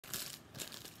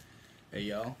Hey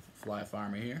y'all, Fly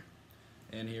Farmer here,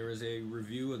 and here is a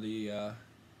review of the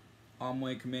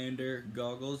Aomway Commander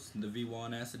goggles, the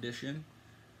V1s edition.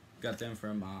 Got them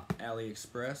from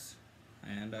AliExpress,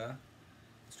 and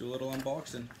let's do a little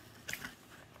unboxing.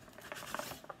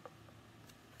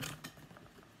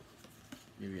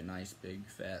 Give you a nice big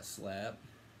fat slab,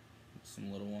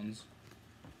 some little ones.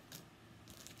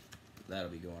 That'll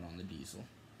be going on the diesel.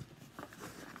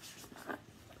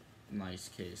 Nice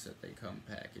case that they come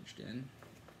packaged in.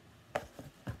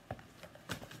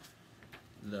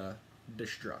 The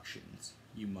destructions.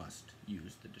 You must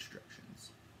use the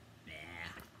destructions.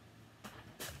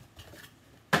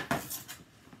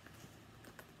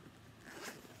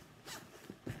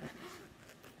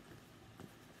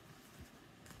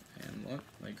 And look,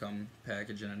 they come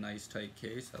packaged in a nice tight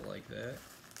case. I like that.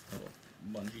 Little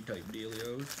bungee type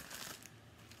dealios.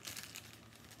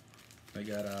 They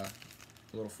got a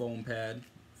little foam pad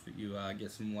if you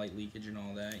get some light leakage and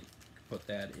all that. You can put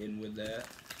that in with that.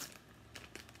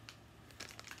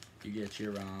 You get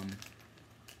your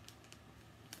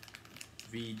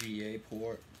VGA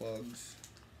port plugs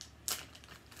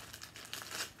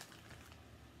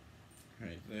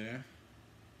right there,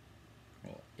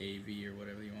 well, AV or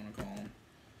whatever you want to call them.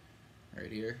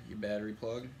 Right here, your battery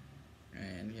plug,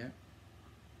 and yeah,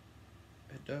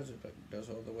 it does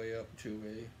all the way up to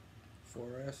a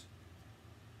 4S.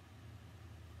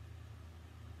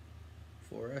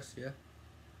 4S, yeah.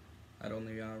 I'd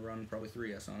only run probably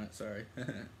 3S on it, sorry.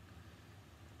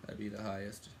 That'd be the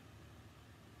highest.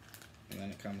 And then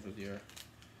it comes with your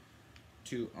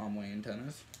two Aomway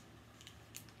antennas,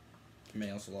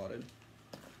 male slotted.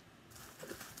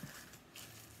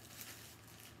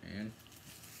 And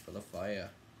for the fire.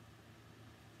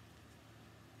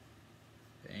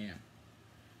 Bam.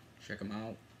 Check them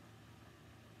out.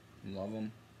 Love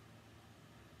them.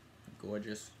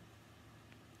 Gorgeous.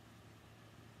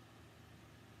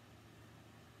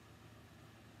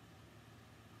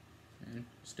 And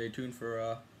stay tuned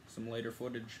for some later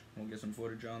footage. We'll get some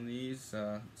footage on these,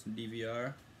 some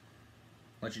DVR.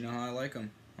 Let you know how I like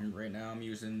them. Right now I'm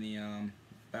using the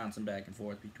bouncing back and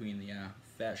forth between the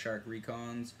Fat Shark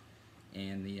Recons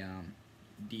and the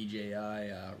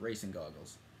DJI racing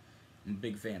goggles. I'm a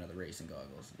big fan of the racing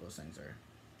goggles. Those things are.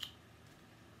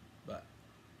 But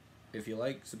if you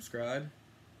like, subscribe,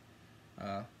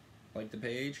 like the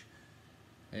page,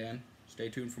 and stay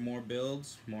tuned for more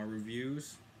builds, more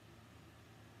reviews,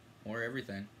 more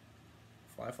everything.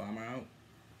 Fly Farmer out.